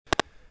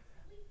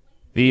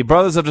The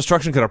Brothers of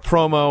Destruction cut a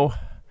promo.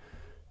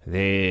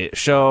 They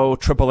show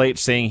Triple H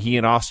saying he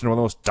and Austin were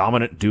the most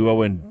dominant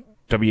duo in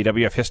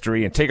WWF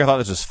history, and Taker thought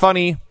this was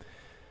funny.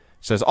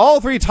 Says all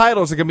 3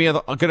 titles are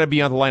going to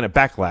be on the line at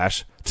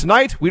Backlash.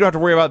 Tonight, we don't have to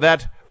worry about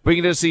that. We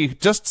can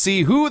just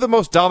see who the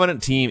most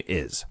dominant team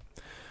is.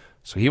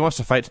 So he wants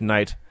to fight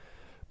tonight.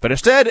 But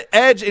instead,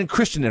 Edge and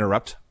Christian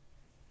interrupt.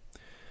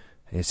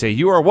 They say,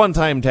 you are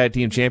 1-time tag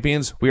team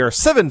champions. We are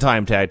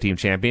 7-time tag team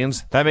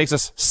champions. That makes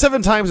us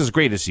 7 times as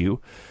great as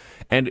you.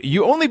 And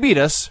you only beat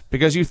us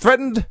because you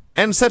threatened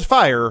and set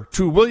fire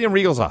to William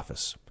Regal's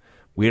office.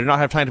 We do not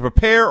have time to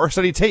prepare or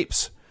study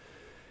tapes.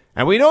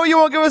 And we know you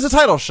won't give us a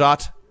title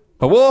shot,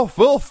 but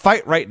we'll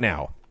fight right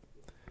now.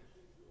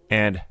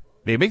 And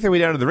they make their way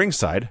down to the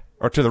ringside,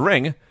 or to the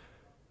ring,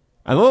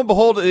 and lo and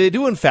behold, they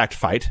do in fact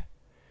fight.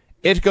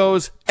 It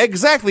goes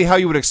exactly how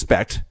you would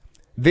expect.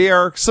 They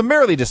are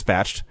summarily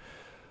dispatched,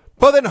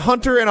 but then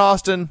Hunter and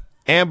Austin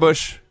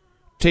ambush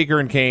Taker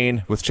and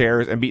Kane with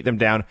chairs and beat them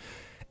down,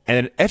 and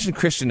then Edge and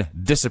Christian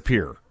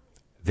disappear.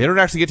 They don't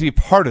actually get to be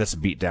part of this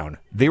beatdown.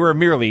 They were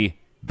merely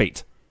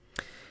bait.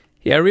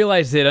 Yeah, I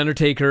realized that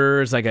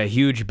Undertaker is like a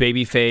huge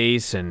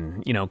babyface,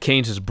 and, you know,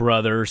 Kane's his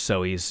brother,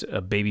 so he's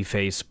a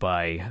babyface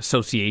by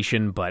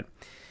association, but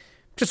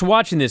just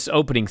watching this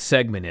opening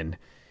segment, and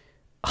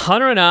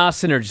Hunter and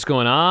Austin are just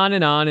going on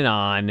and on and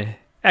on.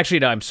 Actually,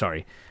 no, I'm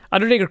sorry.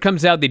 Undertaker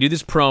comes out, they do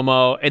this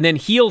promo, and then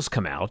heels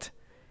come out,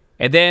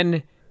 and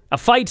then a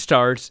fight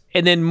starts,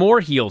 and then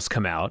more heels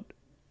come out.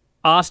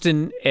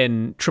 Austin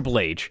and Triple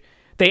H.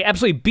 They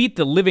absolutely beat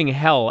the living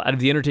hell out of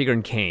The Undertaker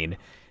and Kane.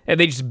 And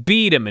they just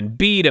beat him and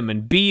beat him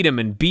and beat him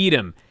and beat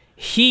him.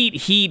 Heat,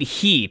 heat,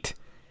 heat.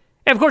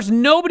 And of course,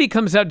 nobody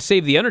comes out to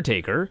save The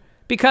Undertaker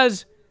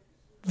because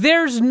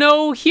there's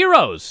no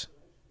heroes.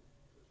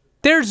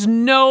 There's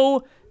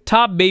no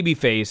top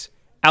babyface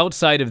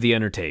outside of The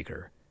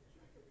Undertaker.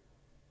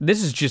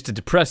 This is just a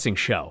depressing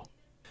show.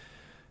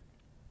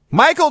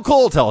 Michael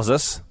Cole tells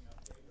us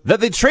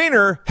that the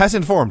trainer has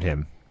informed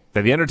him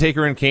that The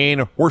Undertaker and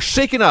Kane were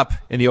shaken up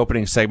in the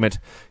opening segment.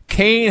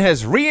 Kane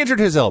has re-injured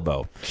his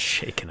elbow.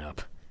 Shaken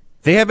up.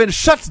 They have been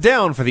shut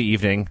down for the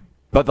evening,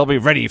 but they'll be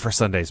ready for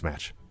Sunday's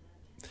match.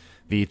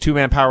 The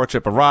 2-man power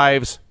trip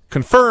arrives,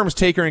 confirms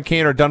Taker and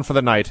Kane are done for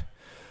the night,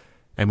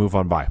 and move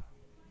on by.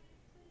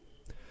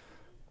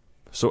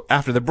 So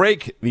after the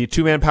break, the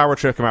 2-man power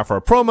trip come out for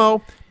a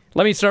promo.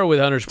 Let me start with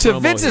Hunter's to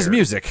promo Vince's here.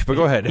 Music, but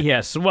go ahead.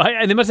 Yes, well,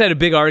 and they must have had a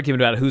big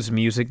argument about whose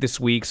music this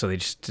week, so they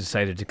just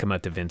decided to come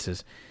out to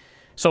Vince's.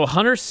 So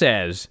Hunter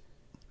says,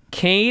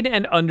 Kane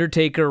and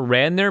Undertaker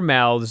ran their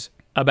mouths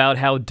about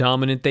how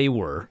dominant they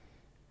were.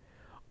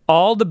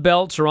 All the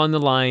belts are on the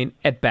line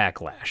at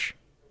Backlash.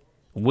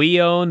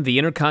 We own the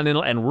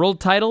Intercontinental and World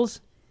titles.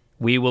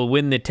 We will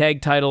win the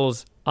tag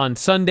titles on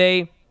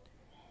Sunday.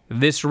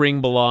 This ring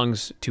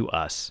belongs to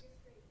us.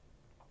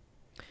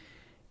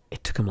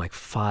 It took him like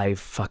 5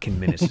 fucking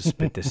minutes to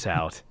spit this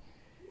out.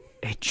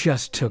 It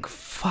just took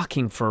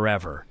fucking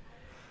forever.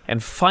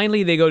 And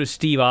finally they go to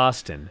Steve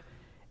Austin.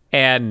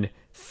 And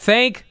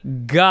thank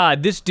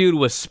God this dude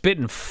was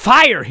spitting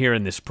fire here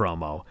in this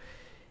promo.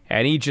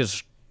 And he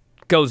just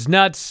goes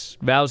nuts,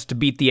 vows to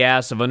beat the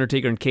ass of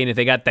Undertaker and Kane if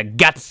they got the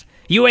guts.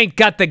 You ain't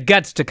got the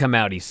guts to come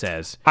out, he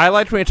says. I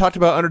liked when he talked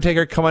about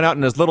Undertaker coming out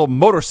in his little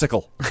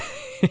motorcycle.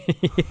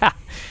 Yeah.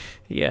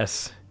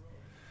 Yes.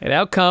 And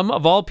out come,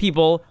 of all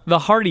people, the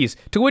Hardys,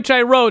 to which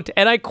I wrote,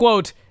 and I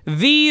quote,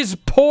 "These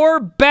poor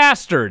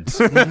bastards."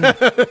 And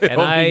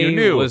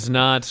I was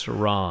not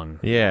wrong.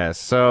 Yeah,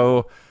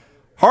 so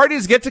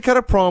Hardys get to cut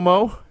a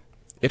promo.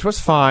 It was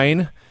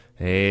fine.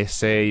 They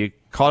say you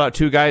called out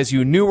 2 guys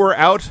you knew were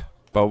out,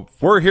 but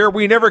we're here.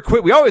 We never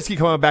quit. We always keep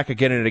coming back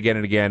again and again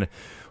and again.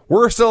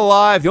 We're still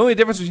alive. The only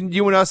difference between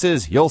you and us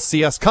is you'll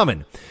see us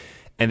coming.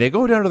 And they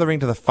go down to the ring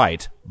to the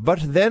fight, but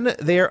then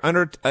they are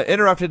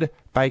interrupted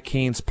by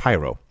Kane's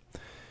pyro.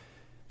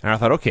 And I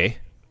thought, okay,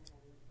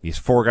 these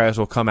 4 guys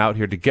will come out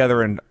here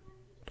together and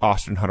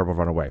Austin and Hunter will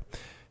run away.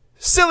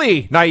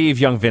 Silly, naive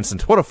young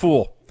Vincent. What a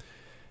fool.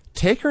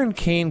 Taker and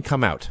Kane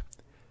come out.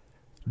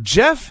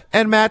 Jeff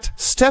and Matt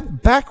step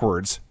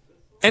backwards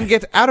and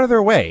get out of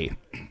their way.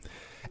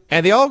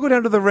 And they all go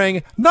down to the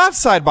ring, not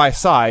side by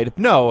side.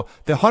 No,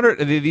 the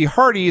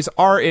Hardys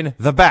are in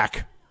the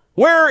back,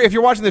 where, if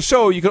you're watching the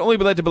show, you can only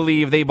be led to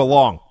believe they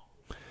belong.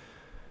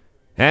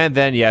 And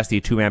then, yes,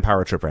 the 2-man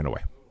power trip ran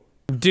away.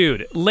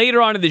 Dude,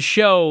 later on in the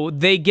show,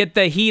 they get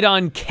the heat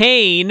on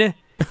Kane in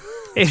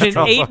an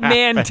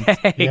 8-man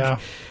tag. Yeah.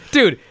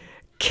 Dude,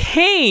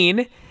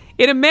 Kane,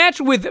 in a match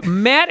with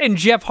Matt and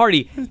Jeff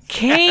Hardy,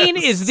 Kane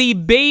is the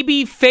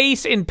baby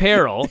face in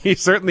peril. He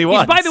certainly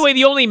was. He's, by the way,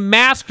 the only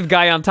masked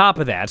guy on top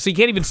of that, so you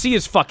can't even see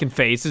his fucking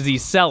face as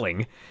he's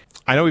selling.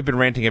 I know we've been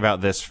ranting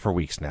about this for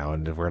weeks now,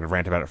 and we're going to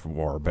rant about it for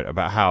more, but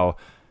about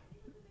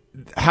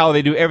how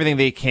they do everything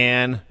they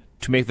can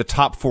to make the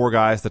top 4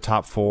 guys the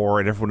top 4,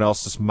 and everyone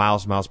else just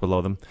miles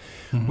below them.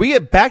 Mm-hmm. We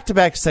get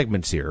back-to-back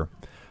segments here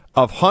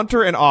of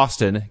Hunter and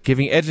Austin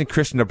giving Edge and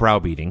Christian a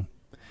browbeating,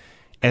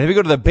 And then we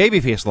go to the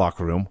babyface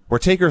locker room, where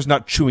Taker's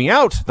not chewing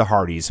out the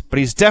Hardys, but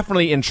he's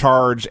definitely in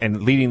charge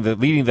and leading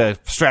the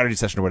strategy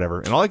session or whatever.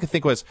 And all I could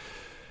think was,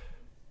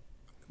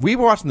 we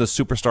were watching the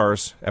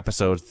Superstars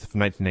episodes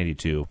from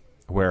 1992,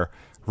 where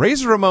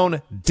Razor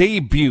Ramon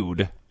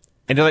debuted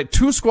and did like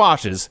 2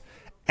 squashes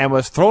and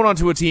was thrown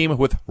onto a team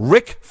with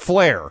Ric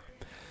Flair.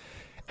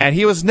 And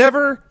he was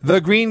never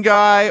the green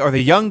guy or the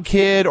young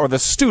kid or the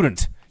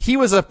student. He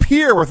was a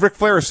peer with Ric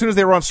Flair as soon as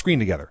they were on screen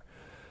together.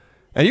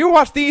 And you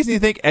watch these and you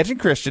think Edge and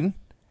Christian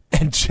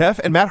and Jeff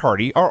and Matt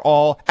Hardy are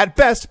all, at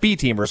best,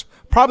 B-teamers.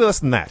 Probably less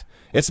than that.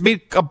 It's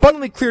made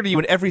abundantly clear to you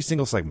in every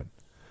single segment.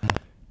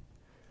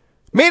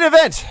 Main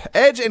event,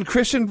 Edge and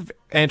Christian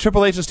and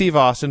Triple H and Steve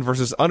Austin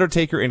versus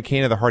Undertaker and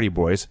Kane and the Hardy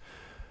Boys.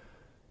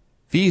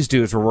 These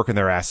dudes were working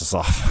their asses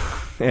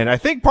off. And I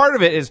think part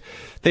of it is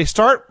they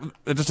start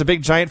just a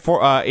big giant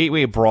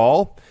 8-way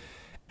brawl,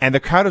 and the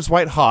crowd is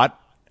white hot,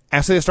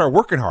 and so they start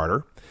working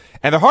harder.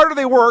 And the harder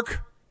they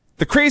work,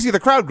 the crazier the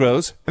crowd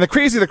grows, and the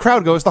crazier the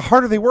crowd goes, the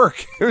harder they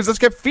work. It was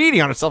just kept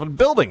feeding on itself and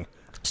building.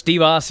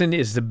 Steve Austin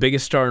is the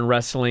biggest star in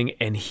wrestling,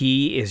 and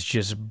he is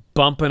just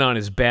bumping on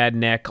his bad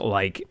neck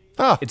like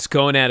it's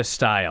going out of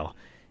style,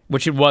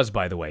 which it was,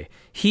 by the way.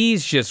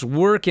 He's just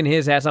working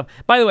his ass off.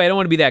 By the way, I don't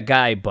want to be that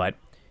guy, but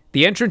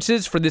the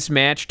entrances for this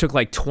match took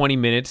like 20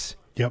 minutes.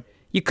 Yep.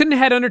 You couldn't have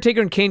had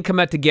Undertaker and Kane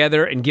come out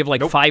together and give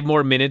like 5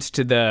 more minutes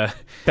to the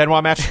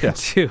Benoit match?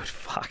 Yes. Dude,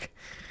 fuck.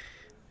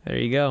 There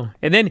you go.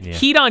 And then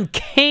heat on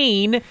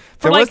Kane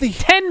for like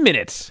 10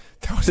 minutes.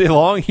 There was a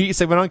long heat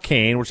segment on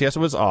Kane, which yes, it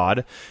was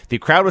odd. The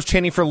crowd was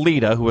chanting for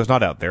Lita, who was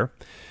not out there.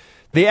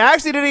 They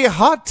actually did a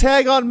hot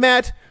tag on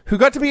Matt, who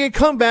got to be a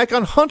comeback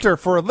on Hunter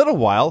for a little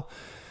while.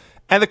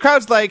 And the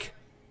crowd's like,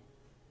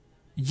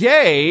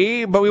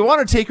 yay, but we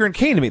want Taker and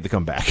Kane to make the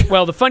comeback.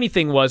 Well, the funny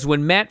thing was,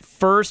 when Matt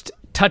first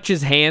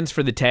touches hands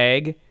for the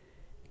tag,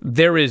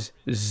 there is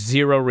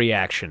 0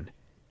 reaction.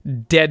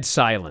 Dead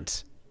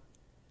silence.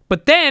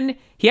 But then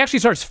he actually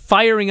starts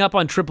firing up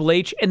on Triple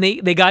H, and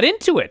they got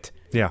into it.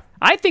 Yeah.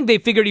 I think they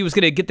figured he was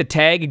going to get the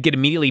tag and get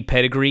immediately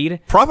pedigreed.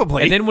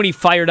 Probably. And then when he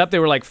fired up, they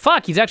were like,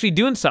 fuck, he's actually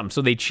doing something,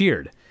 so they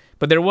cheered.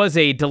 But there was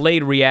a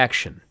delayed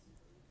reaction.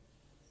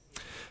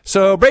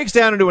 So breaks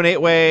down into an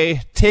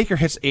 8-way. Taker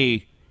hits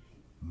a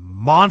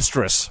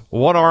monstrous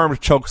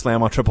one-armed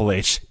chokeslam on Triple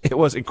H. It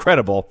was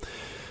incredible.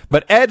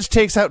 But Edge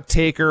takes out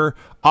Taker.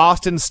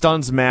 Austin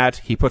stuns Matt.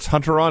 He puts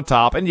Hunter on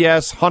top. And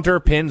yes, Hunter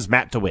pins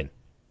Matt to win.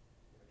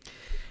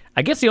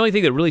 I guess the only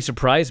thing that really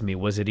surprised me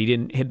was that he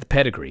didn't hit the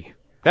pedigree.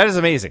 That is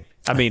amazing.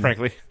 I mean,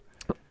 frankly.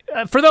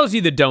 For those of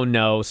you that don't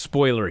know,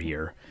 spoiler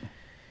here.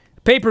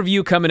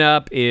 Pay-per-view coming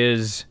up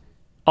is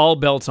all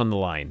belts on the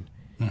line.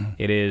 Mm-hmm.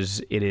 It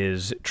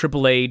is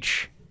Triple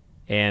H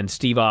and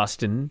Steve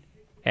Austin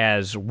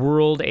as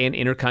World and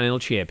Intercontinental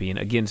Champion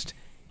against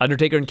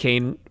Undertaker and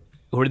Kane,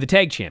 who are the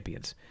tag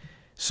champions.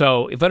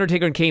 So if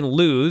Undertaker and Kane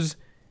lose,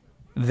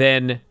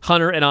 then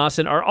Hunter and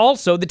Austin are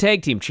also the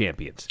tag team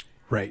champions.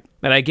 Right.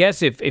 And I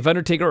guess if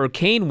Undertaker or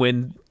Kane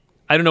win,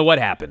 I don't know what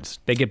happens.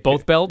 They get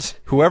both belts?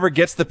 Whoever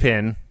gets the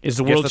pin is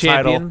the world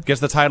champion. Gets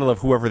the title of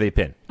whoever they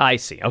pin. I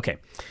see. Okay.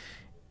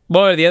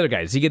 What are the other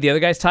guys? Does he get the other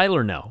guy's title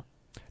or no?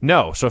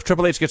 No. So if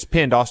Triple H gets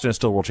pinned, Austin is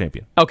still world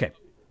champion. Okay.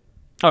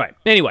 All right.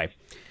 Anyway,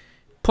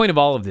 point of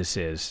all of this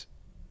is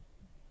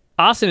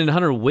Austin and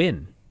Hunter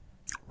win.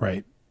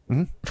 Right.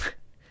 Mm-hmm.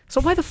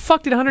 So why the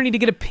fuck did Hunter need to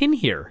get a pin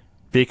here?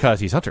 Because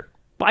he's Hunter.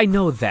 I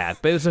know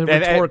that, but it was a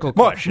rhetorical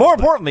question. More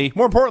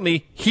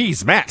importantly,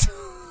 he's Matt.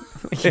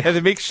 They had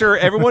to make sure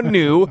everyone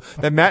knew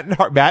that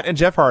Matt and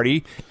Jeff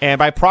Hardy, and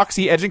by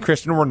proxy, Edge and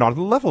Christian were not on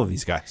the level of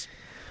these guys.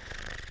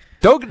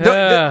 They're in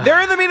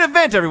the main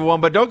event,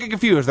 everyone, but don't get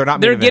confused. They're not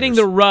main They're getting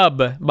the eventers.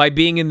 rub by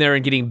being in there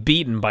and getting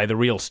beaten by the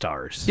real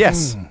stars.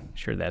 Yes.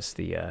 Sure, that's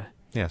the...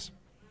 Yes.